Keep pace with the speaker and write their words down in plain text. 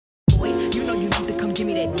you need to come give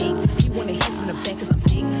me that dick. He wanna hit from the back cause I'm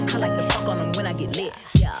big. I like to fuck on him when I get lit.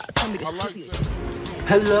 Yeah, tell me this pussy.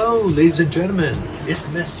 Hello, ladies and gentlemen. It's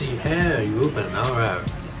Messy here, Ruben. Alright.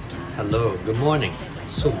 Hello, good morning.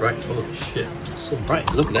 So bright, holy shit. So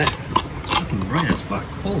bright, look at that. It's fucking bright as fuck.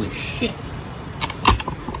 Holy shit.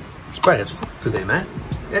 It's bright as fuck today, man.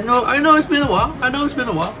 I know it's been a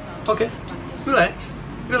while. Okay. Relax.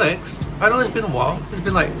 I know it's been a while. It's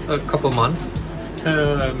been like a couple months.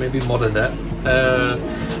 Maybe more than that.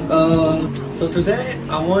 So today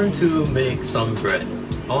I want to make some bread.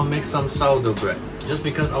 I want to make some sourdough bread. Just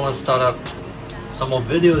because I want to start up some more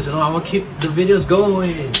videos, I want to keep the videos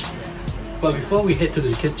going. But before we head to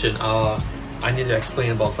the kitchen, I need to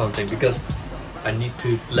explain about something because I need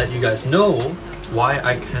to let you guys know why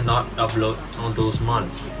I cannot upload on those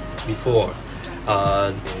months before.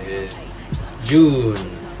 June,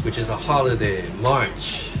 which is a holiday.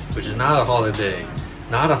 March, which is not a holiday.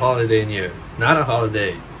 Not a holiday in here. Not a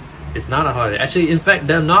holiday. It's not a holiday. Actually, in fact,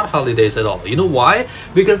 they're not holidays at all. You know why?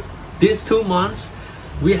 Because these 2 months,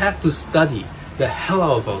 we have to study the hell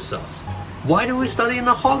out of ourselves. Why do we study in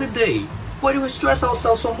a holiday? Why do we stress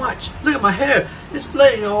ourselves so much? Look at my hair. It's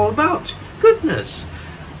flaying all about. Goodness.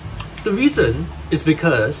 The reason is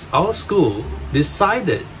because our school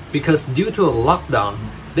decided, because due to a lockdown,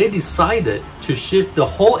 they decided to shift the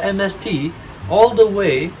whole MST all the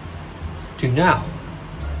way to now.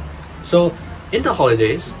 So in the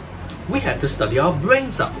holidays, we had to study our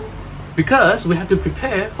brains up because we had to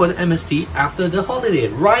prepare for the MST after the holiday,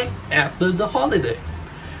 right after the holiday.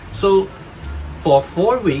 So for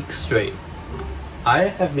 4 weeks straight, I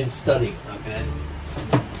have been studying, okay?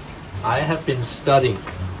 I have been studying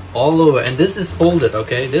all over, and this is folded,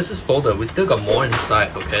 okay? This is folded. We still got more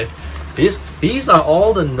inside, okay? These are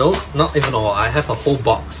all the notes, not even all. I have a whole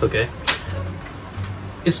box, okay?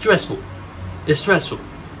 It's stressful. It's stressful,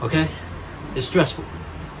 okay? It's stressful.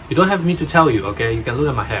 You don't have me to tell you, okay? You can look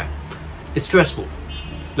at my hair. It's stressful.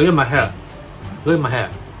 Look at my hair. Look at my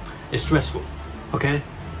hair. It's stressful, okay?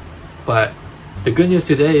 But the good news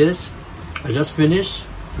today is I just finished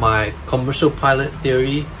my commercial pilot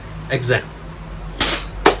theory exam,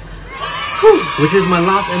 which is my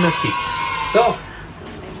last MST. So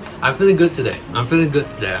I'm feeling good today.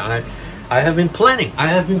 I have been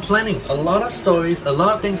planning. A lot of stories, a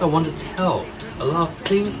lot of things I want to tell, a lot of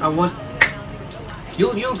things I want.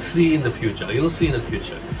 You'll see in the future.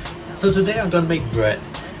 So today I'm gonna make bread,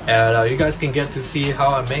 and you guys can get to see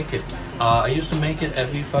how I make it. I used to make it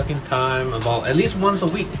every fucking time, about at least once a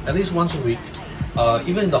week.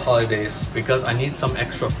 Even in the holidays, because I need some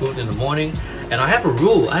extra food in the morning. And I have a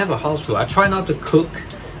rule. I have a house rule. I try not to cook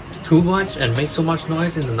too much and make so much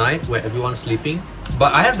noise in the night where everyone's sleeping.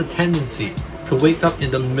 But I have the tendency to wake up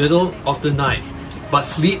in the middle of the night but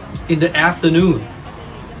sleep in the afternoon.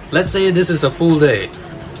 Let's say this is a full day.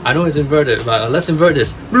 I know it's inverted, but let's invert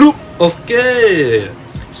this. Bloop! Okay.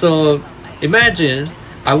 So imagine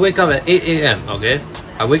I wake up at 8 AM, okay?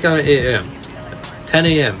 I wake up at 8 AM. 10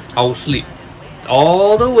 AM, I will sleep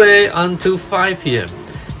all the way until 5 PM.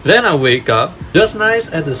 Then I wake up just nice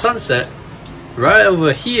at the sunset right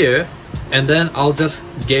over here, and then I'll just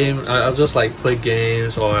like play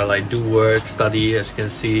games or like do work, study. As you can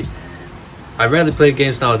see, I rarely play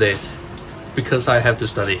games nowadays because I have to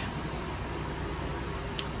study.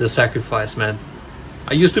 The sacrifice, man.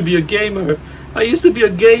 I used to be a gamer.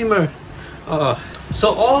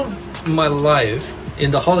 So all my life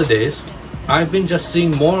in the holidays, I've been just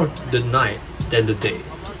seeing more the night than the day.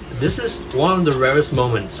 This is one of the rarest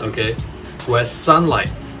moments, okay, where sunlight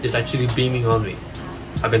is actually beaming on me.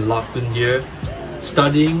 I've been locked in here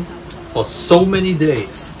studying for so many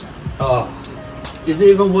days. Is it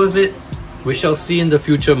even worth it? We shall see in the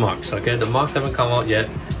future marks, okay? The marks haven't come out yet.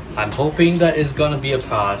 I'm hoping that it's gonna be a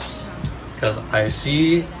pass, because I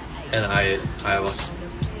see, and I was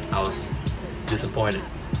disappointed.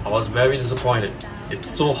 I was very disappointed. It's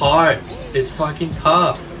so hard. It's fucking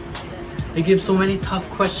tough. They give so many tough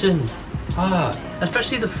questions.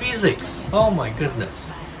 Especially the physics. Oh my goodness.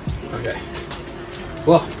 Okay.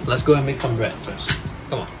 Well, let's go and make some bread first.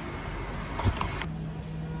 Come on.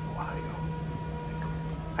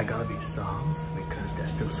 I gotta be soft because they're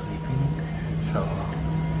still sleeping. So,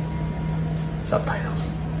 subtitles.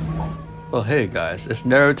 Well, hey guys, it's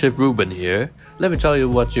Narrative Ruben here. Let me tell you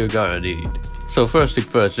what you're gonna need. So first thing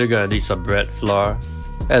first, you're gonna need some bread flour,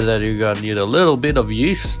 and then you're gonna need a little bit of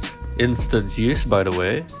yeast, instant yeast by the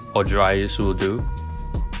way, or dry yeast will do.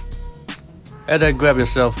 And then grab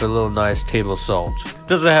yourself a little nice table salt.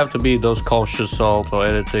 Doesn't have to be those kosher salt or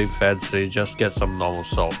anything fancy, just get some normal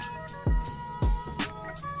salt.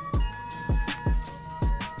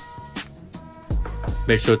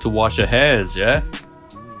 Make sure to wash your hands, yeah?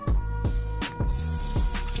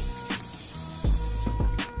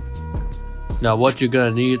 Now what you're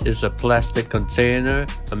gonna need is a plastic container,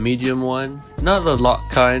 a medium one, not the lock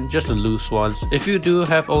kind, just the loose ones. If you do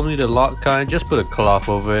have only the lock kind, just put a cloth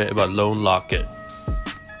over it, but don't lock it.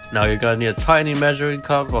 Now you're gonna need a tiny measuring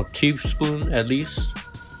cup or teaspoon at least,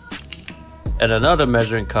 and another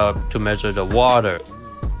measuring cup to measure the water,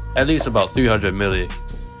 at least about 300 ml.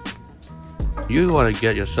 You want to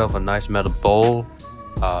get yourself a nice metal bowl,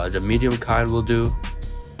 the medium kind will do.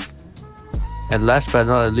 And last but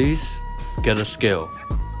not least, get a scale.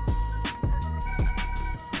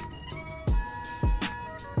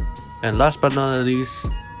 And last but not least,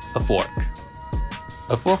 a fork.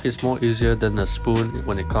 A fork is more easier than a spoon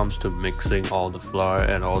when it comes to mixing all the flour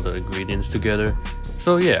and all the ingredients together.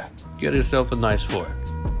 So yeah, get yourself a nice fork.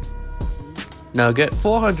 Now get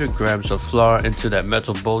 400 grams of flour into that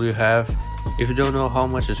metal bowl you have. If you don't know how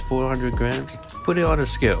much is 400 grams, put it on a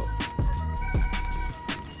scale.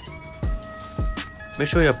 Make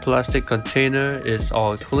sure your plastic container is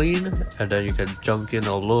all clean, and then you can junk in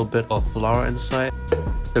a little bit of flour inside.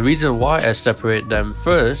 The reason why I separate them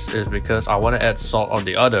first is because I want to add salt on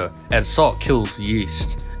the other, and salt kills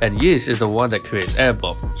yeast, and yeast is the one that creates air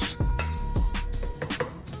bubbles.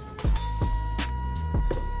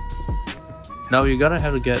 Now you're gonna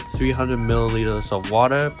have to get 300 milliliters of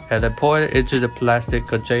water and then pour it into the plastic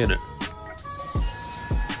container.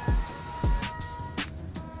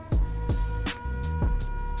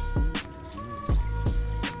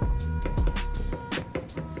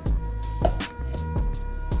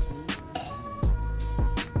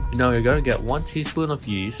 Now you're gonna get 1 teaspoon of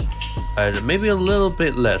yeast, and maybe a little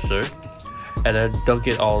bit lesser, and then dunk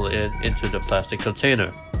it all into the plastic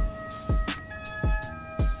container.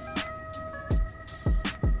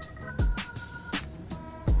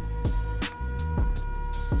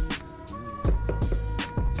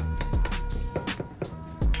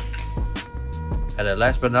 And then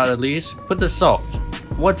last but not least, put the salt,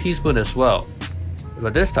 1 teaspoon as well.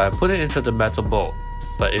 But this time, put it into the metal bowl.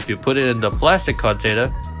 But if you put it in the plastic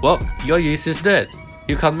container, well, your yeast is dead.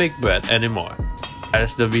 You can't make bread anymore.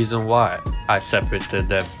 That's the reason why I separated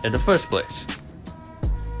them in the first place.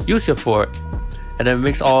 Use your fork and then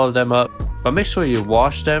mix all of them up, but make sure you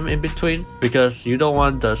wash them in between because you don't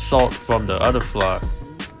want the salt from the other flour.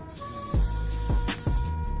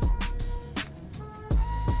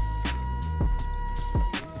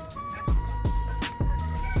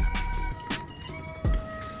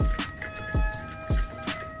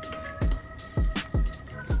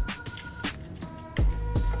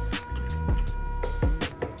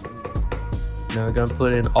 Now we're gonna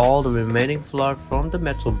put in all the remaining flour from the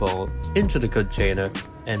metal bowl into the container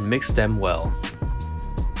and mix them well.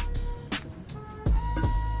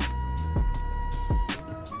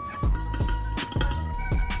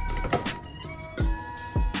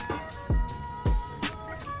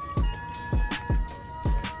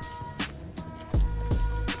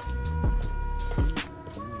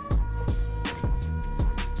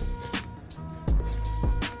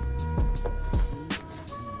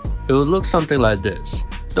 It will look something like this.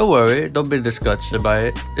 Don't worry, don't be disgusted by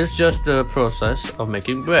it. It's just the process of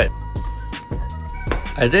making bread.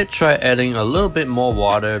 I did try adding a little bit more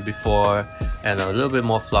water before and a little bit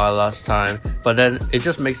more flour last time, but then it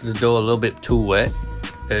just makes the dough a little bit too wet.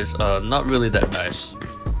 It's not really that nice.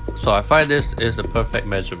 So I find this is the perfect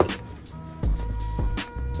measurement.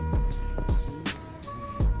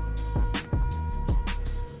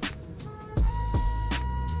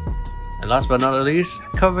 And last but not least,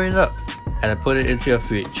 cover it up and put it into your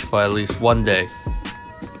fridge for at least 1 day.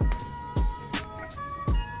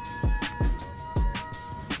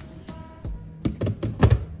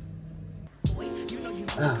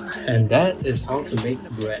 And that is how to make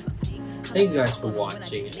bread. Thank you guys for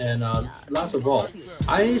watching, and last of all,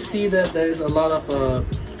 I see that there is a lot of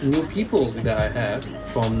new people that I have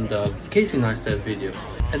from the Casey Neistat videos,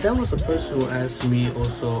 and that was a person who asked me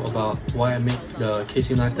also about why I make the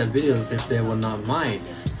Casey Neistat videos if they were not mine.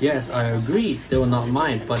 Yes, I agree, they were not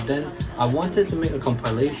mine, but then I wanted to make a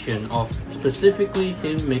compilation of specifically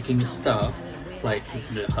him making stuff, like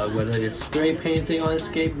whether it's spray painting on a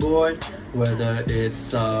skateboard, whether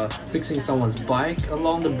it's fixing someone's bike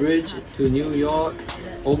along the bridge to New York,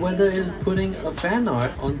 or whether it's putting a fan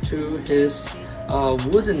art onto his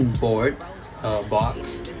wooden board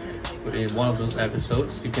box in one of those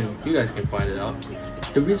episodes. You guys can find it out.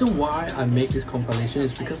 The reason why I make this compilation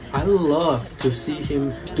is because I love to see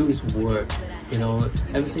him do his work. You know,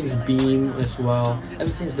 ever since Beam as well, ever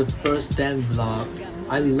since the first Dan vlog,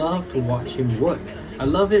 I love to watch him work. I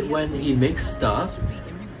love it when he makes stuff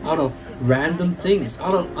out of random things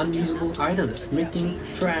out of unusable items, making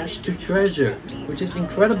trash to treasure, which is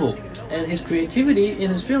incredible. And his creativity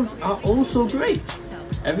in his films are also great.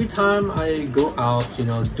 Every time I go out, you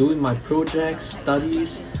know, doing my projects,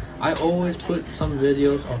 studies, I always put some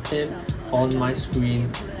videos of him on my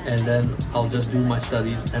screen, and then I'll just do my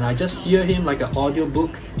studies, and I just hear him like an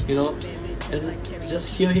audiobook, you know, and just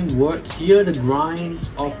hear him work, hear the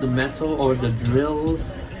grinds of the metal or the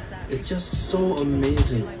drills. It's just so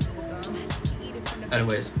amazing.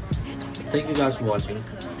 Anyways, thank you guys for watching.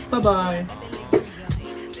 Bye bye.